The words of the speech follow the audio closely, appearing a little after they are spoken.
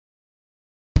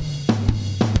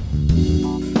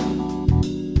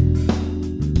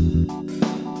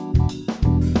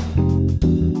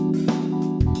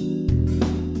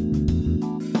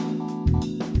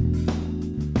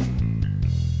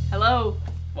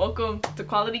Welcome to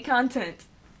Quality Content.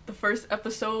 The first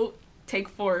episode, take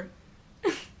 4.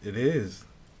 It is.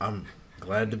 I'm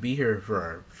glad to be here for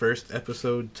our first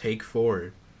episode, take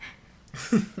 4.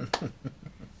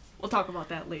 We'll talk about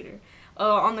that later.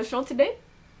 On the show today,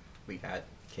 we got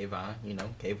Kayvon,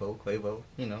 Kavo, Quavo,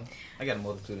 I got a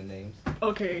multitude of names.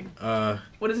 Okay.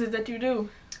 What is it that you do?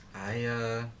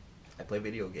 I play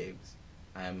video games.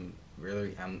 I'm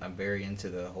very into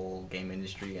the whole game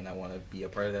industry, and I want to be a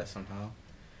part of that somehow.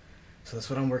 So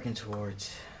that's what I'm working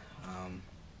towards.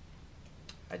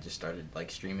 I just started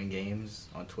streaming games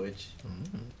on Twitch.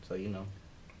 Mm-hmm. So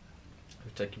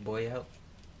check your boy out.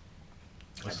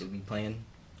 I do be playing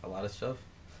a lot of stuff.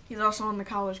 He's also on the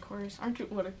college course, aren't you?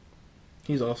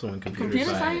 He's also in computer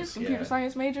science. Computer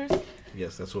science majors.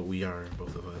 Yes, that's what we are,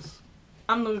 both of us.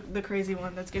 I'm the crazy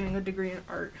one that's getting a degree in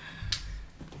art.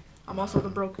 I'm also the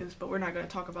brokest, but we're not going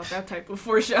to talk about that type of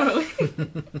foreshadowing.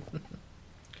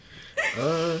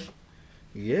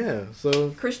 Yeah,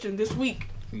 so... Christian, this week.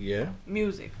 Yeah?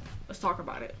 Music. Let's talk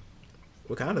about it.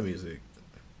 What kind of music?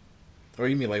 Or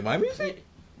you mean my music?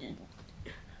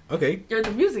 Okay. You're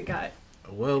the music guy.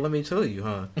 Well, let me tell you,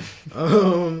 huh?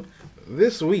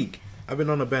 This week, I've been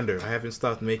on a bender. I haven't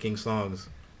stopped making songs.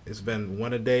 It's been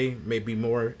one a day, maybe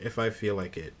more if I feel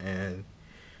like it. And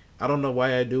I don't know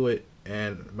why I do it.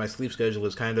 And my sleep schedule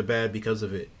is kind of bad because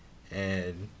of it.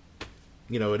 And,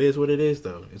 it is what it is,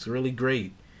 though. It's really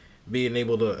great being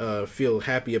able to feel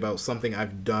happy about something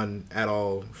I've done at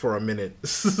all for a minute.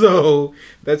 So,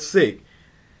 that's sick.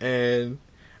 And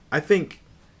I think,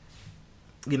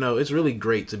 it's really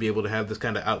great to be able to have this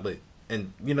kind of outlet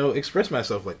and, express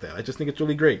myself like that. I just think it's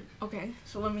really great. Okay,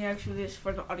 so let me ask you this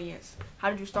for the audience.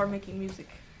 How did you start making music?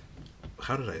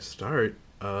 How did I start?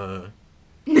 I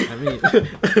mean,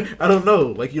 I don't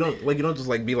know. You don't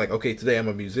just be okay, today I'm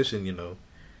a musician,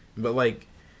 But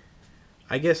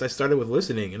I guess I started with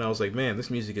listening, and I was like, man, this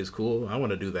music is cool. I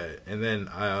want to do that. And then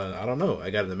I don't know. I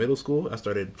got into middle school. I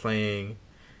started playing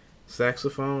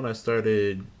saxophone. I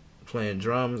started playing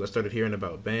drums. I started hearing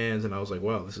about bands, and I was like,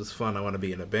 wow, this is fun. I want to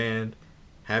be in a band.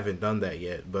 Haven't done that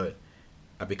yet, but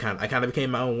I kind of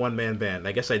became my own one-man band.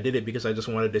 I guess I did it because I just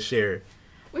wanted to share.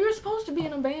 We were supposed to be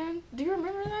in a band. Do you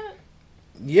remember that?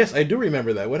 Yes, I do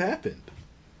remember that. What happened?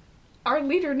 Our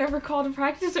leader never called to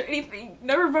practice or anything.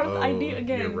 Never brought up the idea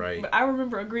again. You're right. But I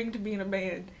remember agreeing to be in a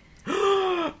band.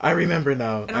 I remember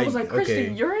now. And I was like,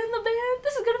 Christian, you're in the band?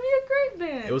 This is going to be a great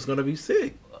band. It was going to be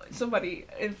sick. Somebody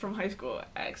from high school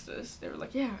asked us. They were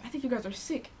like, yeah, I think you guys are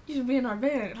sick. You should be in our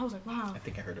band. And I was like, wow. I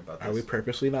think I heard about this. Are we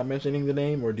purposely not mentioning the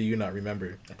name, or do you not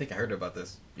remember? I think I heard about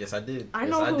this. Yes, I did. I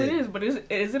know who it is, but is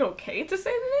it okay to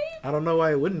say the name? I don't know why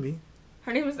it wouldn't be.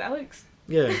 Her name is Alex.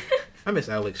 Yeah. I miss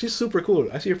Alex. She's super cool.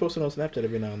 I see her posting on Snapchat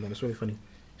every now and then. It's really funny.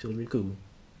 She looks really cool.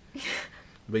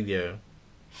 But yeah.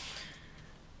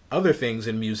 Other things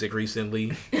in music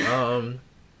recently.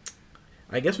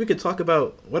 I guess we could talk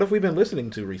about what have we been listening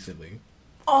to recently.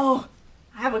 Oh,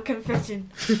 I have a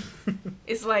confession.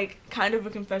 It's kind of a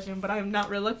confession, but I am not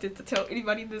reluctant to tell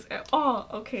anybody this at all.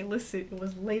 Okay, listen, it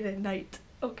was late at night,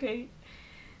 okay?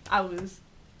 I was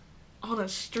on a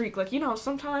streak.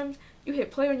 Sometimes you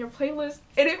hit play on your playlist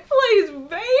and it plays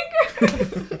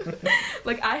bangers.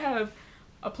 I have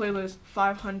a playlist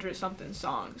 500 something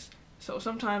songs. So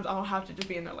sometimes I'll have to just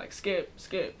be in there skip,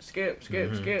 skip.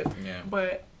 Yeah.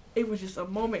 But it was just a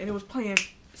moment and it was playing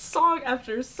song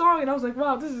after song and I was like,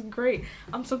 wow, this is great.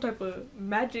 I'm some type of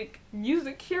magic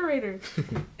music curator.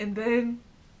 And then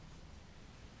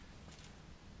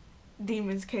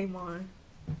Demons came on.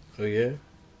 Oh yeah?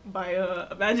 By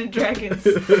Imagine Dragons.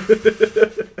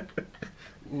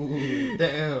 Ooh,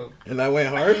 damn. And that went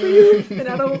hard for you? And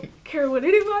I don't care what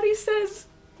anybody says,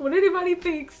 what anybody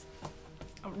thinks.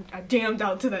 I jammed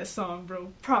out to that song,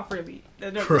 bro, properly.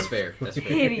 That's fair.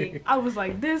 Hitting. I was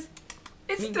like, it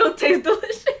still tastes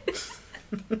delicious.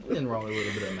 Nothing wrong with a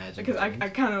little bit of magic. Because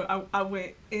I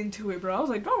went into it, bro. I was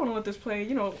like, I want to let this play.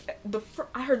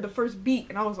 I heard the first beat,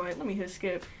 and I was like, let me hit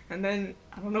skip. And then,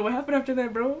 I don't know what happened after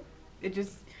that, bro. It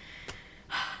just...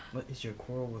 What is your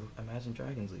quarrel with Imagine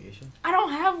Dragons, Leisha? I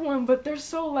don't have one, but they're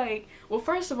so well,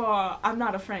 first of all, I'm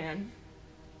not a fan.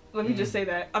 Let me just say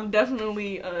that. I'm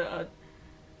definitely a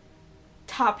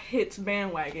top hits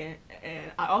bandwagon,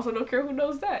 and I also don't care who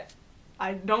knows that.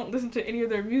 I don't listen to any of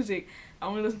their music. I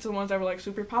only listen to the ones that were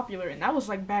super popular, and that was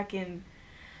back in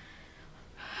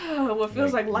what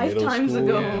feels like lifetimes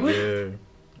ago. Yeah,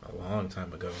 a long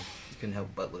time ago. You couldn't help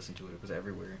but listen to it. It was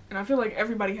everywhere. And I feel like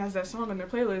everybody has that song on their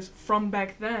playlist from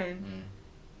back then,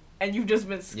 and you've just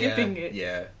been skipping it.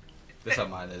 Yeah. That's how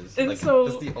mine is. And so,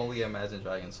 that's the only Imagine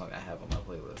Dragons song I have on my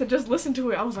playlist. To just listen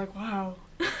to it, I was like, wow.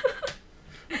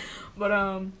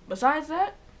 But besides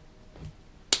that,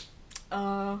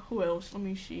 Who else? Let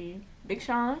me see. Big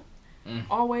Sean. Mm.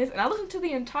 Always. And I listened to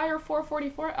the entire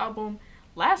 444 album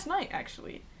last night,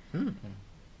 actually.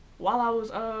 While I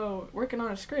was working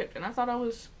on a script, and I thought I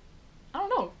don't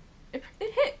know. It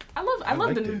hit. I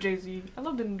love the new Jay-Z. I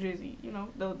love the new Jay-Z. You know,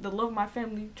 the love my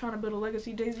family, trying to build a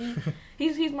legacy Jay-Z.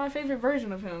 he's my favorite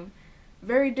version of him.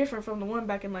 Very different from the one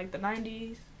back in like the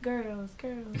 90s. Girls.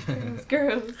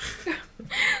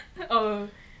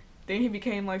 Then he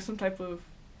became like some type of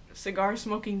cigar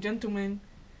smoking gentleman.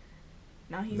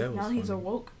 Now he's a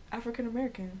woke African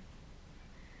American.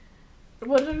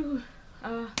 What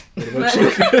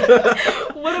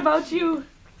about you?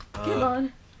 Come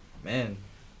on. Man,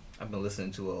 I've been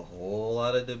listening to a whole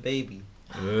lot of DaBaby.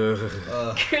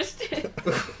 Christian.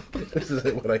 This is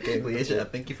what I came with. I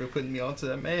thank you for putting me onto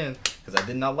that man, because I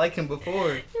did not like him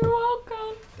before. You're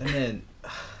welcome. And then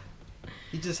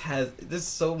he just has there's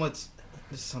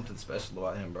something special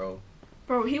about him, bro.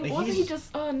 Bro, he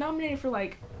just nominated for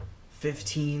like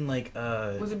 15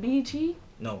 was it BET?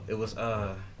 No, it was it?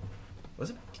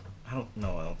 I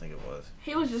don't think it was.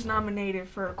 He was just nominated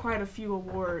for quite a few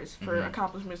awards for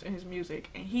accomplishments in his music,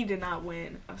 and he did not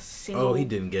win a single. Oh, he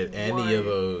didn't get any of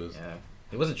those. Yeah,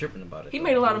 he wasn't tripping about it. He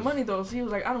made a lot of money though, so he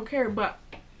was like, I don't care. But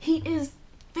he is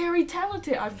very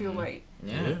talented. I feel like.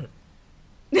 Yeah.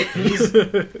 He's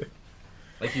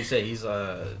Like you say,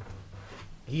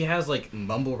 he has like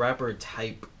mumble rapper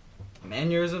type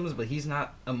mannerisms, but he's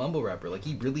not a mumble rapper. Like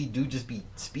he really do just be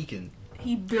speaking.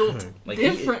 He built like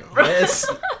different, bro. Yes.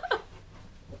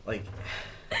 Like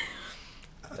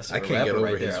that's I can't get over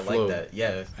right his there. flow. I like that.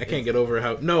 Yeah. I can't get over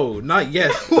how. No, not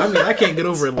yes. I mean, I can't get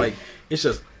over it. Like it's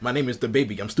just my name is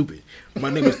DaBaby. I'm stupid. My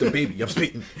name is DaBaby. I'm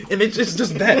spitting, and it's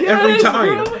just that every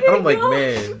time. Bro, and I'm like,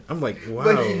 man. I'm like, wow.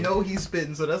 But you know he's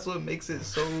spitting, so that's what makes it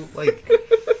so like.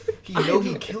 He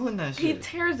killing that shit. He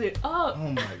tears it up.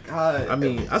 Oh my god. I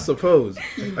mean, I suppose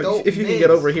if you can get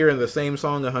over hearing the same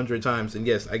song 100 times, and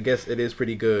yes, I guess it is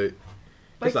pretty good.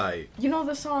 It's Like, you know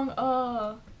the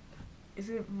song is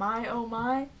it My Oh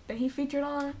My that he featured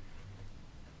on?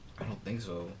 I don't think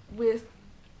so. With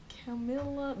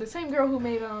Camilla, the same girl who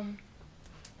made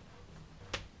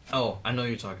Oh, I know what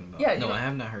you're talking about. Yeah, no, you know. I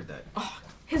have not heard that. Oh,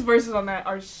 his verses on that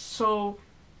are so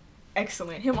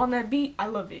excellent. Him on that beat, I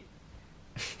love it.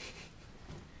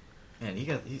 Man,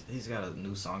 he's got a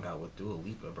new song out with Dua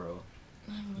Lipa, bro.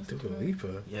 Dua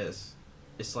Lipa. Yes,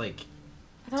 it's like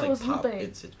I thought it was pop. Lupe.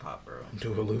 It's pop, bro.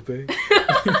 Dua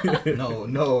Lipa. No,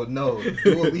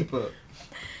 Dua Lipa.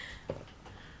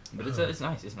 But it's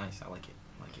nice. It's nice. I like it.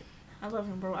 I love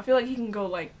him, bro. I feel like he can go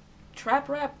like trap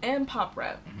rap and pop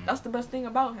rap. Mhm. That's the best thing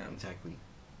about him. Exactly.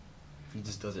 He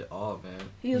just does it all, man.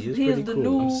 He is pretty the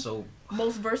cool. new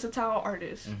most versatile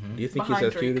artist. Do you think he's Behind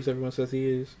as cute Drake. as everyone says he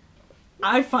is?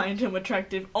 I find him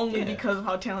attractive only Yeah. because of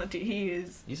how talented he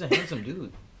is. He's a handsome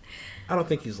dude. I don't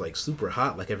think he's like super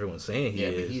hot like everyone's saying he Yeah,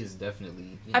 is. but he is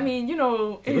definitely. I mean, you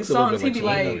know, He in his looks a little songs bit he be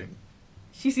Latino. like,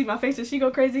 "She see my face and she go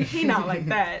crazy." He not like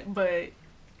that, but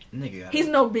nigga. he's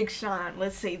no Big Sean.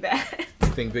 Let's say that. You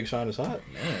think Big Sean is hot?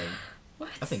 Man, What?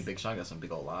 I think Big Sean got some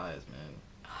big old eyes, man.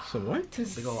 So what? To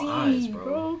Big ol' see, eyes,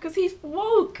 bro. because he's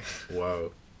woke.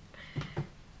 Wow.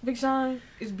 Big Sean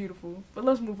is beautiful, but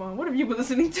let's move on. What have you been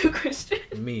listening to, Christian?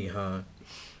 Me, huh?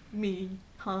 Me,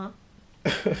 huh?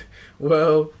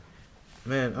 Well,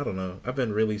 man, I don't know. I've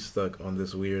been really stuck on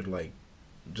this weird, like,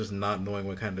 just not knowing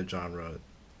what kind of genre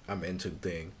I'm into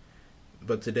thing.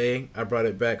 But today, I brought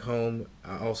it back home.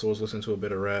 I also was listening to a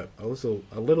bit of rap. Also,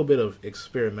 a little bit of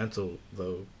experimental,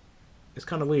 though. It's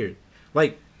kind of weird.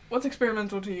 Like, What's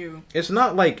experimental to you? it's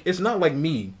not like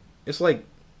me. It's like,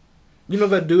 you know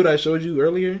that dude I showed you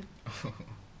earlier?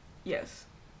 Yes.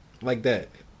 Like that.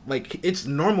 Like, it's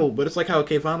normal, but it's like how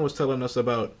Kayvon was telling us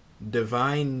about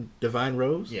Divine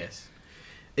Rose. Yes.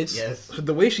 It's Yes.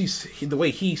 the way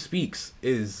he speaks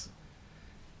is,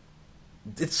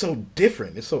 it's so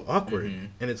different. It's so awkward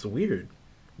and it's weird.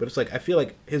 But it's like I feel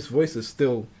like his voice is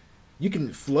still, you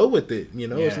can flow with it. You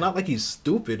know, it's Yeah. not like he's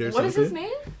stupid or What something. is his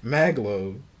name?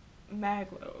 Maglo.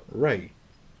 Maglo. Right.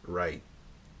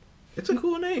 It's a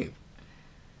cool name,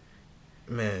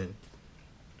 man.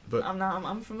 But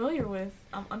I'm familiar with.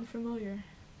 I'm unfamiliar.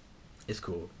 it's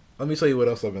cool. Let me tell you what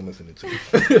else I've been listening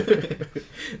to.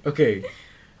 Okay.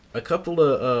 A couple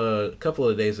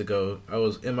of days ago, I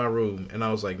was in my room and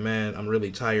I was like, man, I'm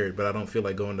really tired, but I don't feel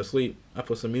like going to sleep. I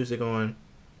put some music on.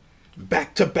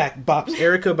 Back-to-back bops.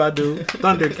 Erykah Badu,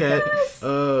 Thundercat. Yes.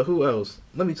 Who else?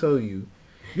 Let me tell you.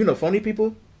 You know Funny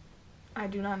People? I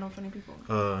do not know funny people.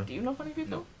 Do you know funny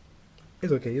people? No.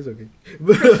 It's okay.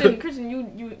 Christian,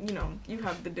 you know, you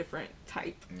have the different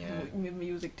type Yeah.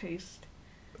 music taste.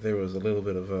 There was a little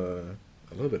bit of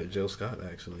A little bit of Jill Scott,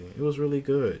 actually. It was really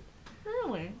good.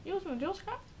 Really? You listen to Jill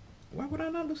Scott? Why would I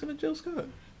not listen to Jill Scott?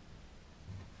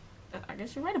 I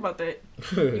guess you're right about that.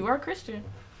 You are Christian.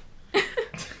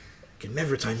 Can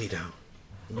never tie me down.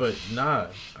 But nah,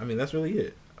 I mean that's really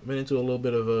it. I've been into a little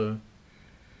bit of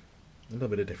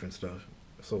different stuff,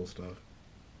 soul stuff.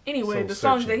 Anyway, Soul the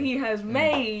songs searching. that he has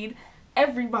made,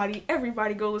 everybody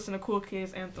go listen to Cool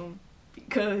Kids Anthem,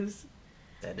 because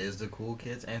That is the Cool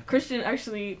Kids anthem. Christian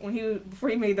actually, before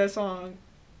he made that song,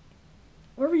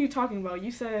 what were you talking about?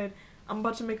 You said, I'm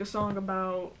about to make a song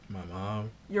about My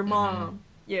mom. your mom.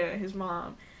 Yeah, his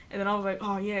mom. And then I was like,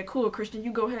 oh yeah, cool, Christian,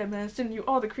 you go ahead, man, send you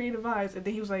all the creative vibes. And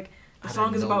then he was like, the Out of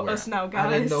song is about nowhere. us now, Out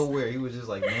guys. of nowhere, he was just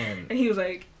like, man, And he was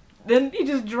like, then he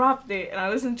just dropped it, and I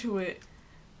listened to it.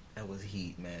 that was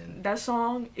heat, man. That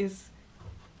song is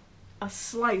a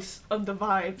slice of the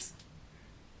vibes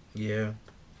Yeah.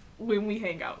 when we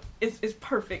hang out. It's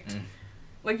perfect. Mm.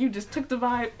 Like, you just took the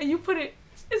vibe and you put it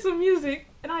in some music,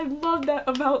 and I love that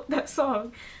about that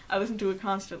song. I listen to it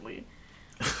constantly.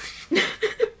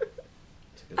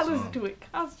 It's a good I listen song. to it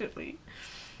constantly.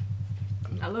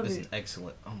 I love It's it. an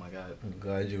excellent. Oh my god, I'm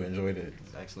glad you enjoyed it.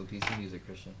 it's excellent piece of music,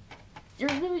 Christian. You're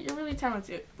really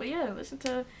talented. But yeah, listen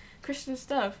to Christian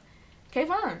stuff.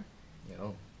 Kayvon,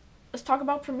 Yo, let's talk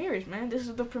about premieres, man. This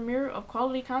is the premiere of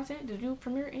quality content. Did you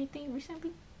premiere anything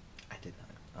recently? I did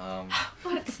not.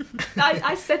 What?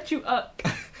 I set you up.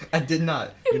 I did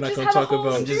not. You You're not just gonna had talk a whole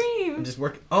about- stream. I'm just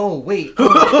working. Oh wait.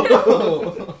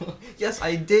 Yes,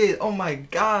 I did. Oh my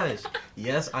gosh.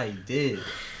 Yes, I did.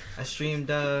 I streamed.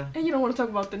 And you don't want to talk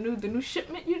about the new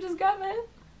shipment you just got, man?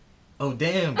 Oh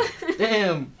damn.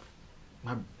 Damn.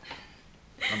 My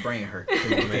brain hurt. Oh,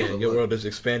 man, your world is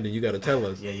expanding. You got to tell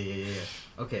us. Yeah.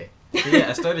 Okay. So yeah,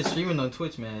 I started streaming on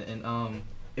Twitch, man, and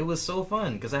it was so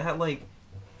fun because I had like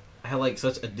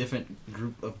such a different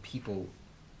group of people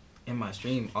in my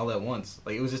stream all at once.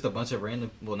 Like it was just a bunch of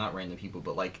not random people,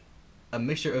 but like a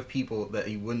mixture of people that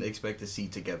you wouldn't expect to see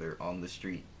together on the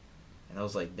street. And I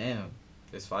was like, damn,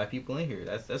 there's 5 people in here.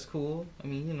 That's cool. I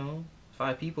mean, you know,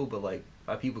 5 people, but like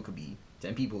 5 people could be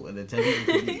 10 people, and then 10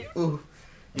 people could be ooh.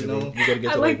 You know, You gotta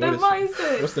get I to like that what is-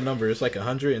 mindset. What's the number? It's like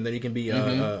 100, and then you can be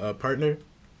a partner.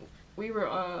 We were,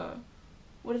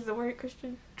 what is the word,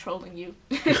 Christian? Trolling you.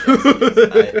 I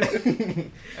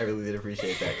really did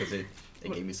appreciate that because it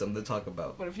gave me something to talk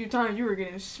about. But a few times you were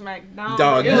getting smacked down.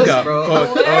 Dog, It you was got bro.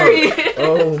 fucked hilarious. up.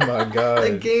 Oh my The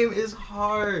god. game is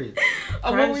hard.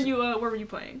 What Crash- were you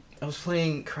playing? I was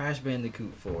playing Crash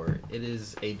Bandicoot 4. It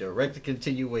is a direct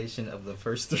continuation of the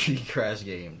first 3 Crash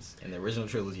games in the original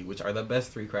trilogy, which are the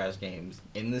best 3 Crash games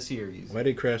in the series. Why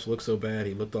did Crash look so bad?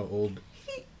 He looked all old.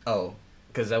 Oh,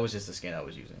 because that was just the skin I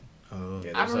was using. Oh.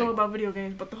 Yeah, I don't know like, about video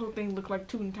games, but the whole thing looked like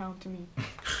Toontown to me.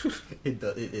 it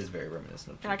is very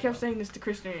reminiscent of And I kept saying this to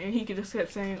Christian, and he just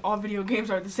kept saying, all video games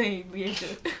are the same,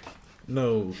 Leisha.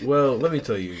 No, well, let me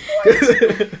tell you.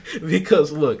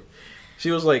 Because look,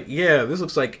 she was like, "Yeah, this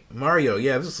looks like Mario.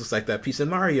 Yeah, this looks like that piece in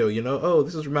Mario. You know? Oh,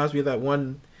 this reminds me of that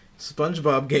one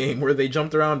SpongeBob game where they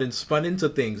jumped around and spun into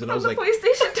things." And I was On like, the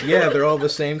PlayStation 2. "Yeah, they're all the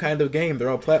same kind of game. They're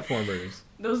all platformers."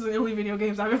 Those are the only video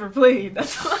games I've ever played.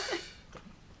 That's why.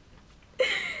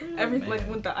 man. Like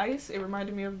with the ice, it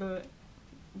reminded me of the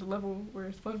level where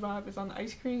SpongeBob is on the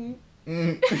ice cream.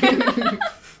 Mm.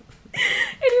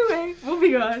 Anyway,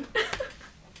 moving on.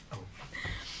 Oh.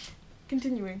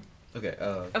 Continuing. Okay.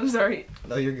 I'm sorry.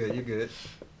 No, you're good. You're good.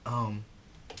 Man,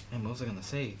 what was I gonna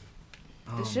say?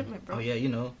 The shipment, bro. Oh yeah, you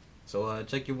know. So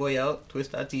check your boy out,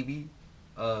 twitch.tv,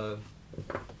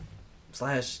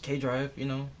 /KDrive. You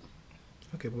know,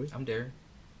 Okay, boy. I'm there.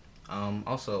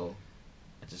 Also,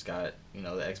 I just got the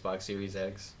Xbox Series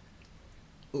X.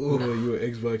 Oh, Ooh. you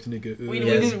an Xbox nigga. We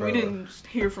Yes, didn't bro.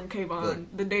 hear from Kayvon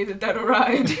Look. the day that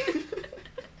arrived.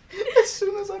 As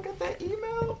soon as I got that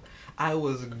email, I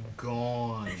was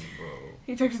gone, bro.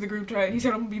 He texted the group chat. He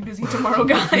said, "I'm gonna be busy tomorrow,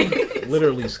 guys."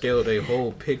 Literally scaled a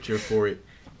whole picture for it.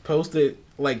 Posted,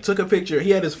 like, took a picture.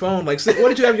 He had his phone. Like, what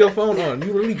did you have your phone on?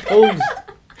 You literally posed.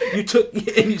 You took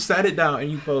and you sat it down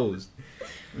and you posed.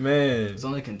 Man. It's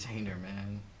on a container,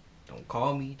 man. Don't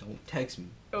call me. Don't text me.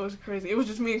 It was crazy. It was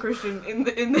just me and Christian in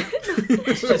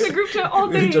the group chat all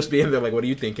day. We'd just be in there like, what do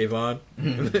you think, Kayvon?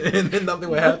 And then nothing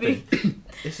would happen.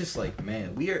 It's just like,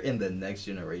 man, we are in the next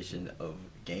generation of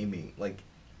gaming. Like,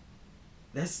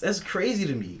 that's crazy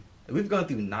to me. We've gone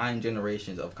through 9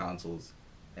 generations of consoles,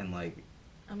 and like,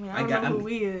 I mean, I don't know who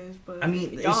he is, but I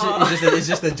mean, y'all. it's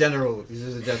just a general. It's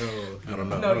just a general. I don't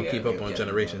know. No, I don't yeah. keep up on Yeah,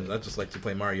 generations. yeah. I just like to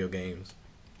play Mario games.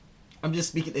 I'm just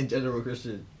speaking in general,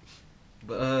 Christian.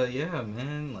 But yeah,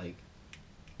 man, like,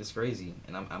 it's crazy,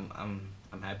 and I'm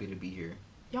happy to be here.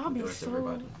 Y'all with be the rest of so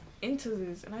everybody. into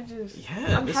this, and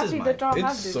Yeah, I'm this happy is that y'all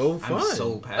have It's this. so fun. I'm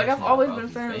so passionate. Like I've always about been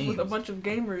these friends with a games. bunch of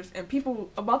gamers and people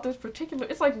about this particular.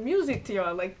 It's like music to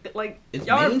y'all. Like It's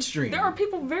y'all mainstream. There are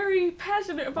people very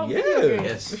passionate about Yeah, video games.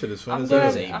 Yes. this shit is fun I'm as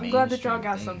glad. hell. I'm glad that y'all mainstream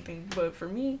got thing. something, but for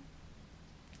me,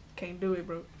 can't do it,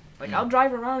 bro. Like Mm. I'll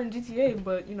drive around in GTA,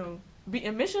 but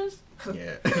beating missions,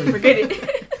 Yeah. forget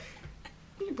it.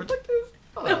 You protect this?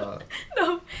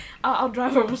 No, I'll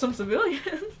drive over some civilians.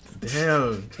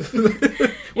 Damn.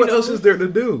 What know, else is there to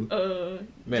do?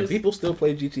 Man, just- people still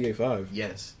play GTA 5.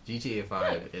 Yes, GTA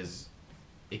 5 is.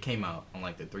 It came out on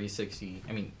like the 360.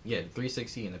 I mean, yeah, the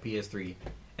 360 and the PS3,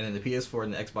 and then the PS4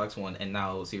 and the Xbox One, and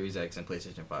now Series X and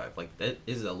PlayStation 5. Like that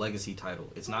is a legacy title.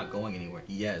 It's not going anywhere.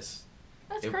 Yes.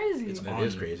 That's It- crazy. it's That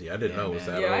is crazy. I didn't Yeah, know it was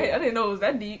man. that Yeah, I old. didn't know it was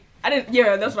that deep. I didn't.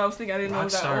 Yeah, that's what I was thinking. I didn't know it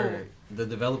was that Rockstar, old. the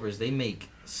developers, they make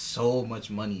so much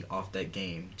money off that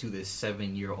game to this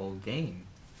 7-year-old game.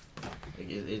 Like,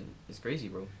 it's crazy,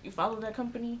 bro. You follow that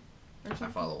company? Or I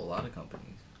something? follow a lot of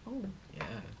companies. Oh, Yeah.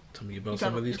 Tell me you about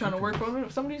trying, some of these. you trying to work companies.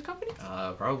 for some of these companies?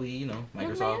 Probably,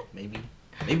 Microsoft, maybe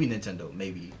Nintendo,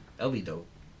 maybe. That'll be dope.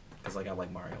 Cause like I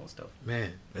like Mario and stuff.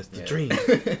 Man, that's the Yeah. dream.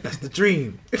 That's the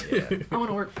dream. Yeah. I want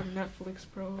to work for Netflix,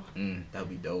 bro. That'd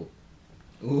be dope.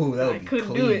 Ooh, that I would be couldn't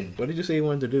clean. do it. What did you say you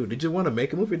wanted to do? Did you want to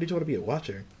make a movie or did you want to be a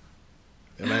watcher?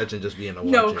 Imagine just being a watcher.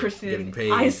 No, Getting Christian.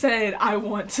 paid. I said I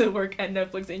want to work at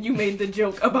Netflix, and you made the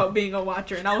joke about being a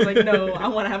watcher, and I was like, no, I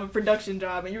want to have a production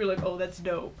job, and you were like, oh, that's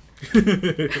dope.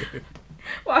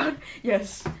 Well,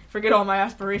 yes. Forget all my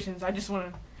aspirations. I just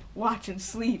want to watch and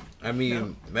sleep. I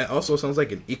mean, that also sounds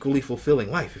like an equally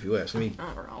fulfilling life, if you ask me. I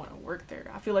don't know. I want to work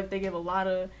there. I feel like they give a lot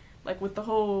of, like, with the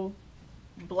whole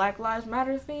Black Lives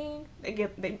Matter thing, they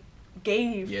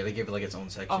gave Yeah, they give it like its own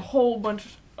section. a whole bunch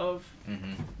of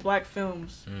Mm-hmm. black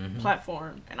films Mhm.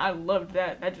 platform, and I loved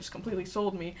that. That just completely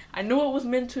sold me. I knew it was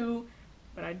meant to,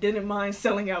 but I didn't mind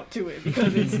selling out to it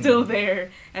because it's still there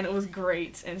and it was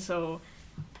great. And so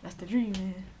that's the dream,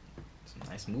 man. Some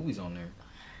nice movies on there.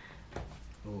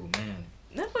 Oh man.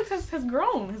 Netflix has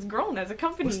grown as a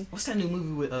company. What's that new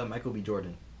movie with Michael B.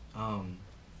 Jordan?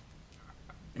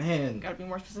 Man. Gotta be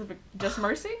more specific. Just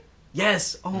Mercy?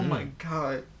 Yes. Oh Mm. my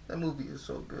god, that movie is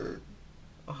so good.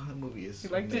 Oh, that movie is. You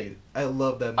liked amazing. it? I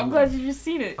love that movie. I'm glad you just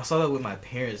seen it. I saw that with my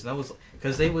parents, and that was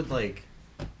because they would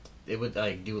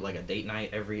do like a date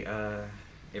night every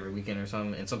weekend or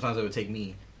something, and sometimes they would take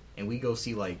me, and we go to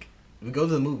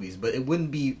the movies, but it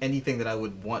wouldn't be anything that I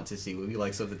would want to see. It would be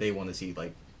like stuff that they want to see,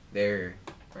 like their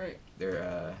Right.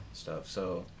 stuff.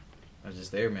 So I was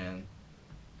just there, man,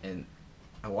 and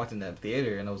I walked in that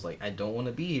theater, and I was like, I don't want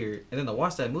to be here, and then I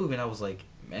watched that movie, and I was like,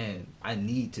 man, I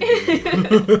need to be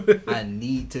here. I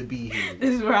need to be here.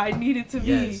 This is where I needed to be.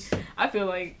 Yes. I feel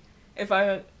like if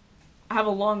I have a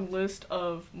long list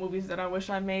of movies that I wish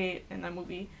I made, and that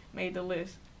movie made the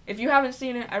list. If you haven't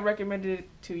seen it, I recommended it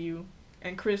to you.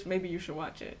 And Chris, maybe you should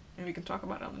watch it, and we can talk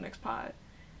about it on the next pod.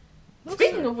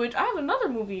 Speaking of which, I have another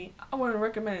movie I want to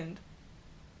recommend.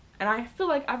 And I feel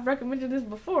like I've recommended this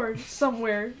before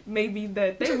somewhere, maybe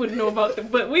that they wouldn't know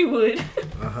about, but we would.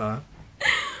 Uh-huh.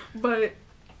 But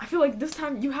I feel like this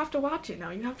time you have to watch it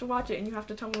now. You have to watch it, and you have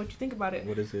to tell me what you think about it.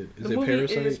 What is it? Is The it movie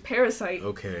Parasite? is Parasite.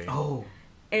 Okay. Oh.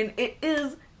 And it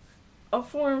is a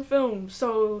foreign film,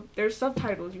 so there's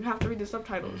subtitles. You have to read the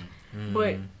subtitles.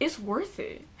 But it's worth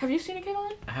it. Have you seen it,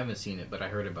 Kayvon? I haven't seen it, but I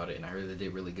heard about it, and I heard they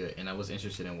did really good, and I was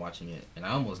interested in watching it, and I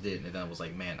almost did, and then I was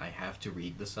like, man, I have to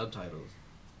read the subtitles.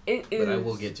 It is. But I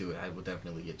will get to it. I will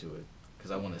definitely get to it,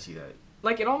 because I want to see that.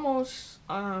 Like, it almost,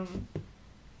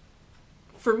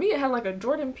 for me, it had like a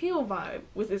Jordan Peele vibe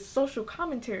with its social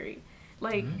commentary.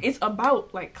 Like, it's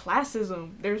about, like,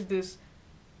 classism. There's this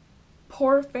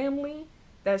poor family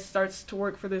that starts to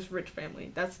work for this rich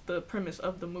family. That's the premise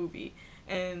of the movie.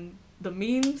 And the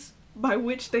means by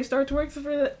which they start to work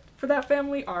for that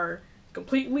family are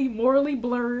completely morally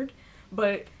blurred,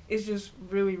 but it's just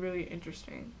really, really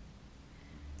interesting.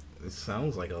 It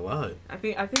sounds like a lot. I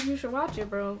think you should watch it,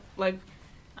 bro. Like,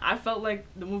 I felt like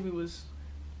the movie was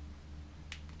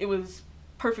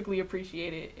perfectly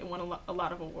appreciated. It won a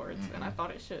lot of awards, and I thought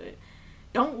it should.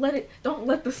 Don't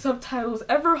let the subtitles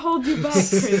ever hold you back,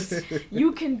 Chris.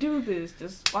 You can do this.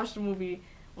 Just watch the movie.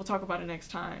 We'll talk about it next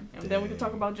time, and then we can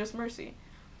talk about Just Mercy.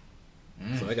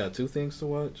 So I got 2 things to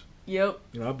watch. Yep.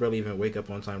 You know, I barely even wake up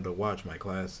on time to watch my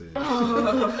classes.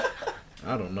 Oh.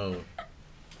 I don't know.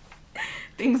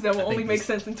 Things that will I think only make this-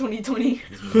 sense in 2020.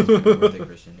 These movies are worth it,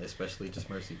 Christian, especially Just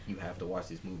Mercy. You have to watch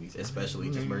these movies, especially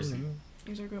Just Mercy.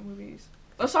 These are good movies.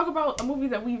 Let's talk about a movie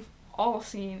that we've all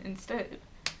seen instead.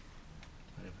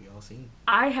 What have we all seen?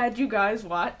 I had you guys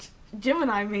watch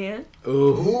Gemini Man,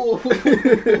 Ooh.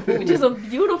 which is a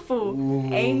beautiful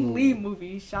Ooh. Ang Lee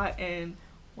movie shot in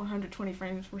 120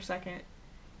 frames per second.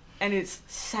 And it's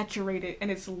saturated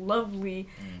and it's lovely.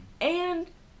 And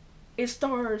it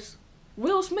stars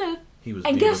Will Smith. He was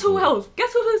And guess who beautiful. else?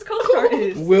 Guess who his co-star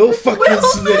is? Will fucking Will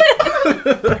Smith.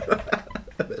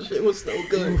 That shit was so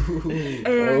good.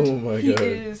 And Oh my he God.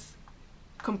 is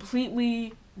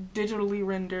completely digitally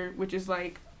rendered, which is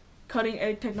like cutting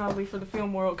edge technology for the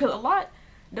film world. Because a lot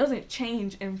doesn't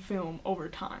change in film over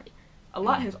time. A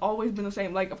lot has always been the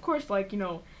same. Like, of course, like, you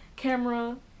know,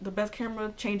 the best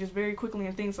camera changes very quickly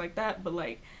and things like that. But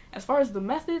like, as far as the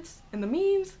methods and the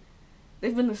means,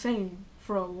 they've been the same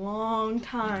for a long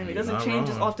time. It You're doesn't not change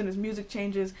as wrong. often as music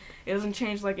changes. It doesn't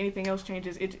change like anything else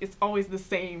changes. It's always the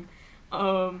same.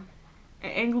 And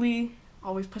Ang Lee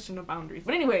always pushing the boundaries.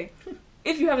 But anyway,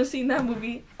 if you haven't seen that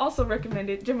movie, also recommend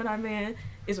it. Gemini Man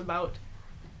is about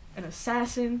an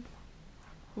assassin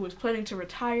who is planning to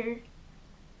retire,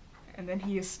 and then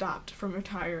he is stopped from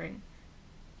retiring.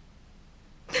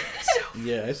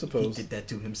 Yeah, I He suppose. did that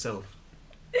to himself.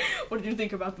 What did you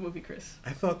think about the movie, Chris?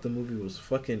 I thought the movie was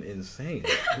fucking insane.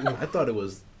 I thought it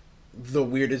was the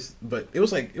weirdest, but it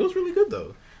was really good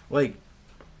though. Like,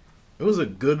 it was a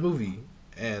good movie,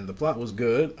 and the plot was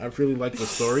good. I really liked the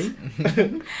story.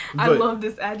 I But, love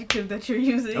this adjective that you're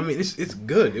using. I mean, it's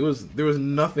good. There was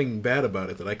nothing bad about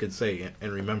it that I could say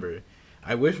and remember.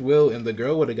 I wish Will and the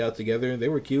girl would have got together. They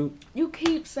were cute. you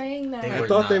keep saying that. I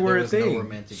thought they were a thing.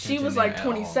 romantic She tension was there like at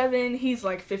all. 27, he's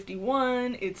like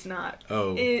 51. It's not.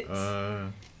 Oh,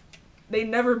 It's- They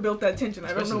never built that tension. I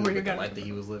don't know Especially where you're with the going. life that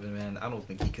he was living, man. I don't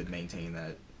think he could maintain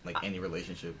that, like any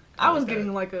relationship. I was like getting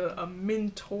that. like a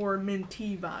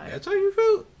mentor-mentee vibe. that's how you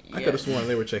felt? I Yeah. could have sworn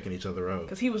they were checking each other out.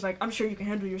 Because he was like, I'm sure you can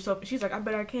handle yourself. And she's like, I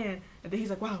bet I can. And then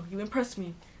he's like, wow, you impressed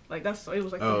me. Like, it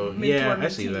was like Oh, the mentor yeah, I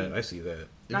mentee. see that. I see that. It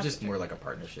not was just the- more like a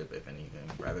partnership, if anything,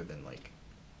 rather than like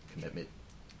commitment.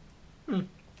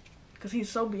 Because he's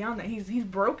so beyond that. He's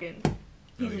broken. No,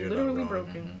 He's you're not literally wrong.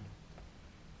 broken.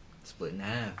 Mhm. Split in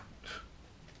half.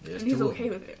 There's And he's two of okay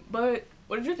them. with it. But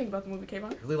what did you think about the movie,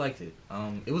 Kayvon? I really liked it.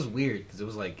 It was weird because it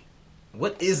was like,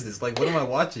 what is this? Like, what am I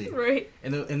watching? Right.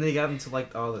 And they got into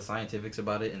like all the scientifics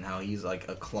about it and how he's like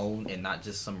a clone and not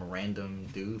just some random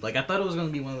dude. Like, I thought it was gonna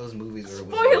be one of those movies where it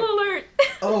was Spoiler like, alert!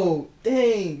 oh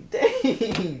dang.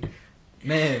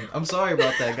 Man, I'm sorry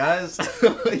about that, guys.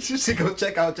 You should go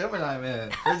check out Gemini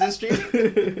Man. Where's this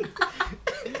streaming?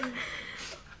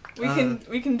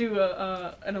 We can do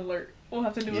an alert. We'll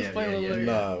have to do a Yeah, spoiler yeah, yeah. alert.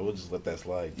 Nah, we'll just let that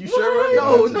slide. You What? sure? You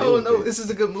don't have to No, deal with no. it. This is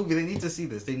a good movie. They need to see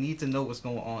this. They need to know what's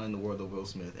going on in the world of Will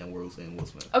Smith and Will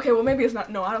Smith. Okay, well maybe it's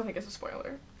not. No, I don't think it's a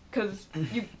spoiler. Because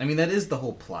you, I mean, that is the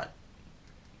whole plot.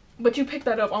 but you picked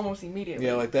that up almost immediately.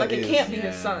 Yeah, like that Like it is- can't be yeah.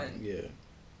 his son. Yeah.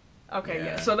 Okay, yeah.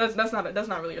 Yeah. So that's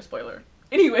not really a spoiler.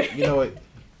 Anyway, You know what?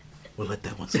 We'll let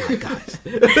that one slide, guys.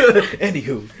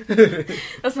 Anywho.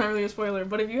 that's not really a spoiler.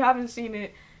 But if you haven't seen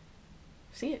it,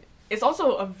 see it. It's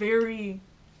also a very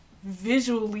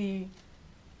visually.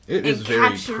 It is And very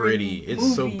capturing pretty.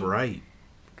 It's so movie. bright.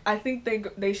 I think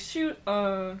they shoot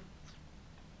a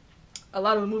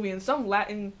lot of the movie in some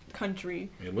Latin country.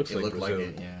 It looks It like looked Brazil. like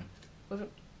it, yeah.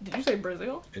 Did you say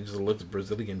Brazil? It just looks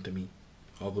Brazilian to me.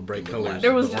 All the bright It looked colors. like-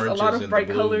 There was the just a oranges lot of and bright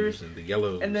the blues colors, and the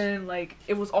yellows. And then like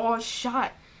it was all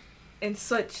shot in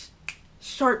such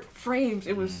sharp frames.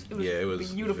 It was yeah, it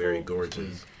was beautiful. very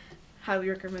gorgeous. Highly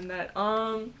recommend that.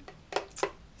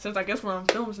 Since I guess we're on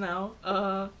films now,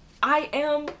 I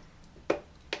am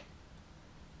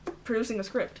producing a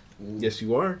script. Yes,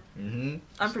 you are. Mm-hmm.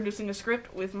 I'm producing a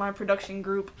script with my production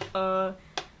group,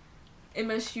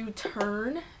 MSU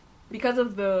Turn, because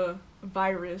of the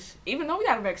virus. Even though we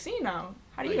got a vaccine now,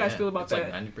 how do you guys feel about it's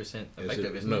that? Like 90% Is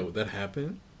effective, it, isn't no, it? that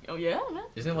happened. Oh yeah, man.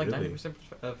 Isn't it like Really? 90%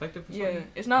 effective? Or Yeah, something?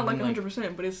 it's not like Like-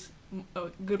 100%, but it's a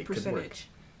good It could work. percentage.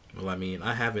 Well, I mean,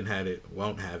 I haven't had it,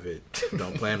 won't have it,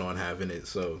 don't plan on having it,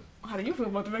 so How do you feel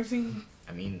about the vaccine?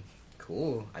 I mean,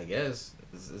 cool, I guess.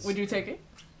 It's- Would you take it?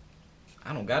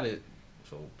 I don't got it,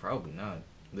 so probably not.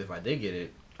 If I did get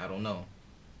it, I don't know.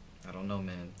 I don't know,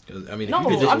 man. 'cause, I mean, No, if you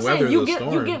could just I'm weather saying you the get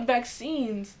storm. you get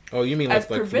vaccines. Oh, you mean as like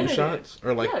flu preventative. shots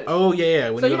or like? Yes. Oh yeah,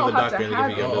 when So you you go to the don't have doctor to and they have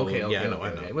give you it. a Oh, little. okay, Yeah, okay, I know, okay, I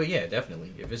okay. know. Well, yeah,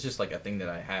 definitely. If it's just like a thing that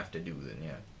I have to do, then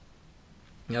yeah.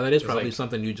 Yeah, that is It's probably like-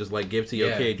 something you just like give to your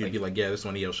Yeah, kid. You'd like- be like, yeah, this is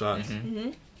one of your shots. Mhm. Mm-hmm.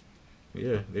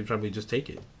 Yeah, they'd probably just take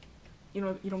it. You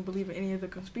don't believe in any of the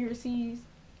conspiracies.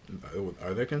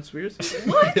 Are there conspiracies?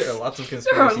 What? There are lots of There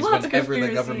are conspiracies lots of whenever the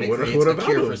conspiracies. government What- creates what a about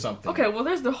cure them? for something. Okay, well,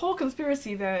 there's the whole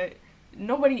conspiracy that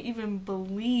nobody even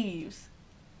believes.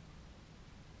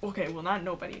 Okay, well, not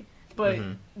nobody. but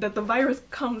that the virus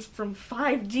comes from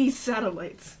 5G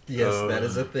satellites. Yes, that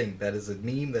is a thing. That is a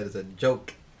meme. That is a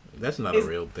joke. That's not a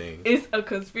real thing. It's a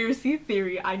conspiracy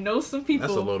theory. I know some people.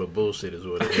 That's a load of bullshit is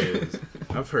what it is.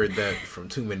 I've heard that from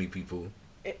too many people.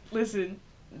 Listen,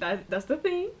 that's the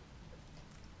thing.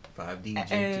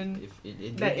 5D. And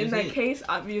in that case,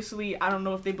 obviously, I don't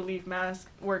know if they believe masks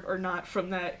work or not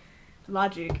from that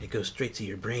logic. It goes straight to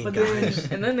your brain, but guys.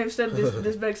 Then they've said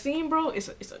this vaccine, bro, it's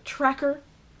a tracker.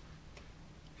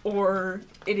 Or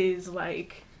it is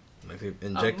like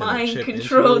a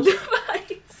mind-controlled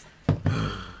device.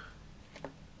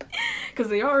 Because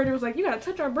they already was like, you gotta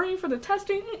touch our brain for the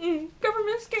testing.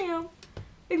 Government scam.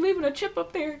 They leaving a chip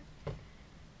up there.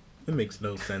 It makes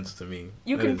no sense to me.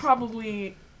 You can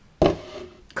probably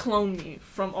clone me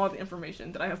from all the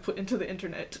information that I have put into the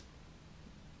internet.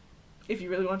 If you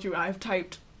really want to, I've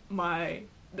typed the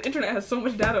internet has so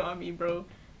much data on me, bro.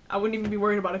 I wouldn't even be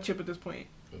worried about a chip at this point.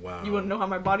 Wow. You want to know how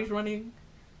my body's running?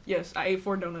 Yes, I ate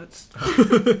 4 donuts.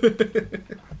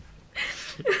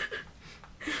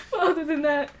 Well, other than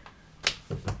that,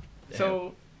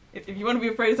 so if you want to be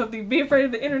afraid of something, be afraid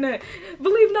of the internet.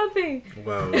 Believe nothing.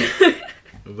 Wow.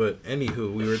 But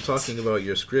anywho, we were talking about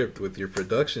your script with your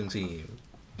production team.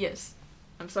 Yes.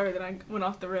 I'm sorry that I went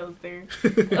off the rails there.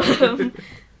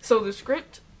 So the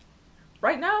script,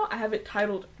 right now, I have it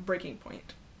titled Breaking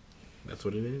Point. That's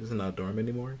what it is? It's not Dorm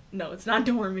anymore? No, it's not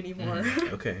Dorm anymore.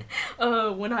 Okay.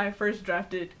 When I first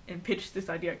drafted and pitched this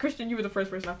idea, Christian, you were the first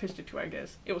person I pitched it to, I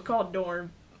guess. It was called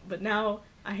Dorm, but now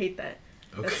I hate that.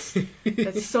 Okay.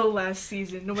 That's so last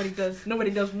season. Nobody does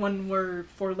one word,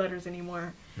 4 letters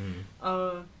anymore.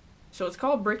 So it's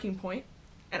called Breaking Point,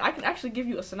 and I can actually give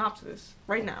you a synopsis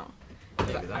right now.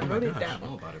 I wrote it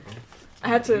down. I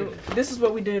had to. This is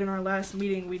what we did in our last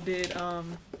meeting. We did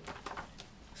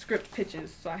script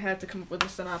pitches, so I had to come up with a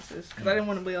synopsis because I didn't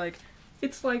want to be like,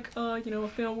 it's like a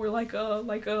film where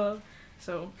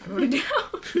so I wrote it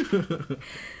down.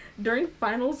 During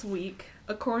finals week,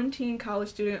 a quarantined college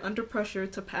student under pressure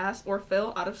to pass or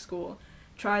fail out of school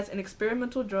tries an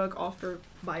experimental drug offered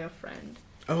by a friend.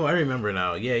 Oh, I remember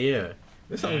now. Yeah.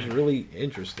 This sounds really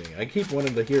interesting. I keep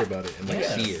wanting to hear about it and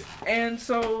see it. And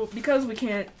so, because we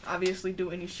can't obviously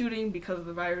do any shooting because of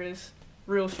the virus,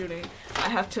 real shooting, I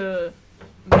have to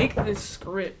make this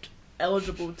script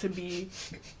eligible to be...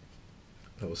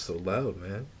 That was so loud,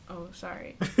 man. Oh,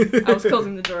 sorry. I was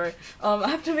closing the door. I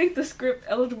have to make the script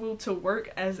eligible to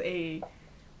work as a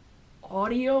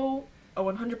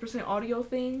 100% audio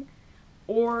thing,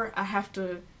 or I have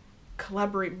to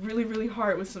collaborate really, really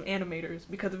hard with some animators,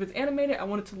 because if it's animated, I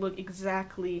want it to look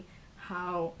exactly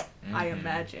how I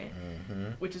imagine,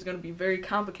 which is going to be very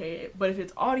complicated. But if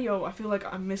it's audio, I feel like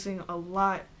I'm missing a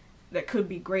lot that could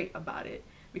be great about it,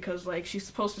 because like she's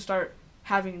supposed to start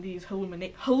having these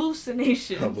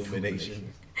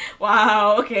hallucinations.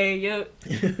 Wow, okay, y'all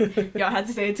had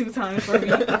to say it 2 times for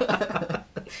me.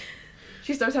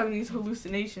 She starts having these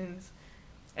hallucinations,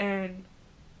 and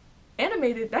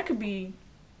animated, that could be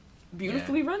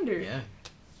beautifully rendered. Yeah,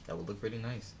 that would look pretty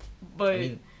nice. But I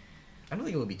mean, I don't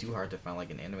think it would be too hard to find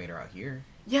like an animator out here.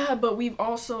 Yeah, but we're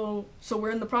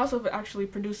in the process of actually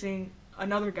producing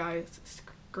another guy's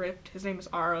script. His name is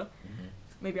Ara.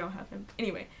 Maybe I'll have him.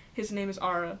 Anyway, his name is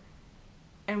Ara,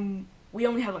 and we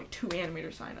only had like 2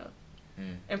 animators sign up.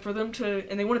 And for them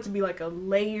and they want it to be like a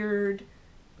layered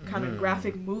kind of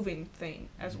graphic moving thing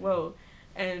as well.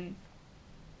 And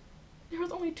there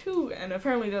was only 2, and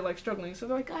apparently they're like struggling. So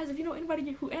they're like, guys, if you know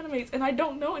anybody who animates, and I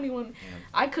don't know anyone,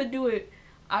 I could do it.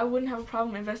 I wouldn't have a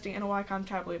problem investing in a Wacom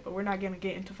tablet, but we're not gonna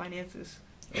get into finances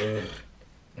because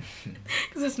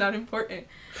it's not important.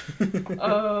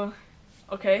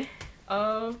 Okay.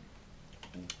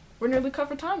 We're nearly cut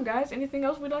for time, guys. Anything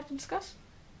else we'd like to discuss?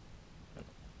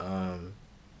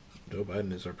 Joe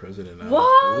Biden is our president now.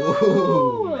 Whoa!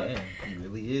 Ooh, man, he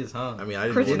really is, huh? I mean, I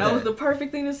didn't Christian, know that was the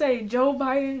perfect thing to say. Joe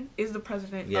Biden is the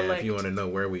president elect. Yeah, if you want to know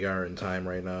where we are in time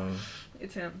right now.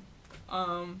 It's him.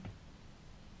 Do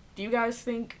you guys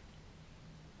think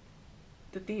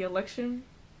that the election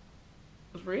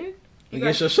was rigged?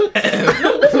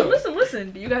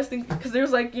 Listen. Do you guys think... Because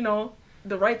there's like,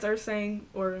 the rights are saying,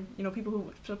 or, people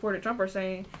who supported Trump are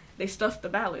saying they stuffed the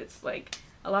ballots. Like,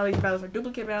 a lot of these ballots are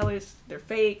duplicate ballots. They're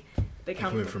fake. They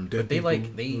count from dead people.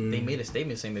 They made a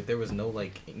statement saying that there was no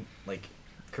like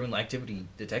criminal activity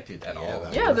detected at all.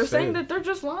 Yeah, they're saying that they're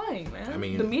just lying, man. I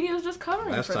mean, the media's just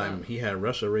covering last for time them. he had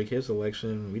Russia rig his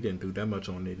election, we didn't do that much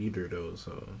on it either, though.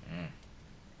 So,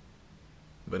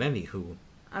 but anywho,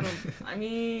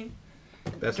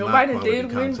 that's Joe Biden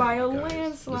did win by a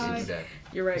landslide.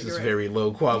 You're right. This is very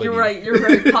low quality. You're right.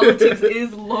 Politics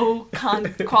is low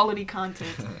quality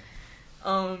content.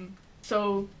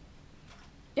 So,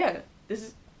 yeah,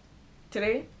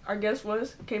 today our guest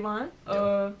was Kayvon.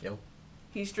 Yo.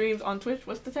 He streams on Twitch.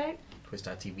 What's the tag?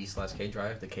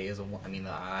 Twitch.tv/KDrive. The K is a 1. I mean,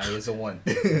 the I is a 1.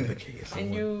 The K is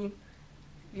And someone.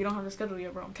 you don't have a schedule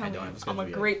yet, bro. I'm telling you. don't have a I'm a schedule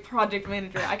yet. great project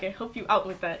manager. I can help you out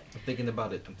with that. I'm thinking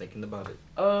about it.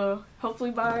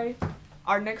 Hopefully by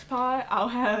our next pod, I'll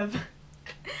have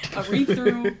a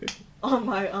read-through on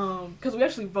my, because we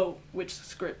actually vote which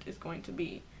script is going to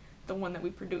be the one that we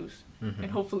produce. Mhm.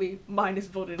 And hopefully mine is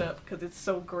voted up because it's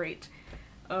so great.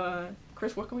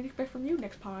 Chris, what can we expect from you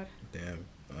next pod? Damn.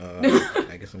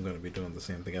 I guess I'm gonna be doing the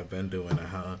same thing I've been doing.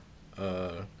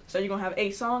 So you're gonna have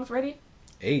 8 songs ready?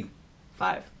 8.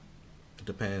 5. It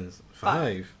depends.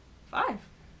 5. 5. 5.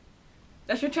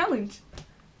 That's your challenge.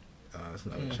 It's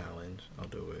not a challenge. I'll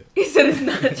do it. He said it's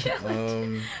not a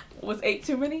challenge. Was 8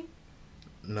 too many?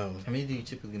 No. How many do you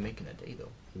typically make in a day,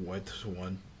 though? What?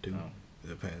 1, 2. Oh. It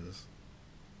depends.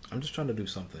 I'm just trying to do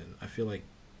something. I feel like.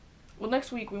 Well,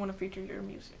 next week we want to feature your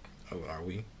music. Oh, are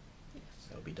we? Yes.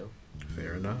 That'll be dope.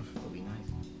 Fair enough. That'll be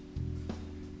nice.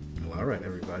 Well, all right,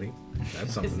 everybody.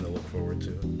 That's something to look forward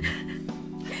to.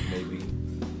 Maybe.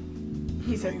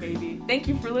 He said maybe. Thank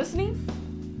you for listening.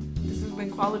 This has been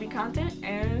quality content,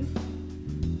 and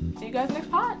see you guys next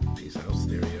pod. Peace out,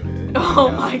 stereo head.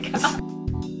 Oh my god.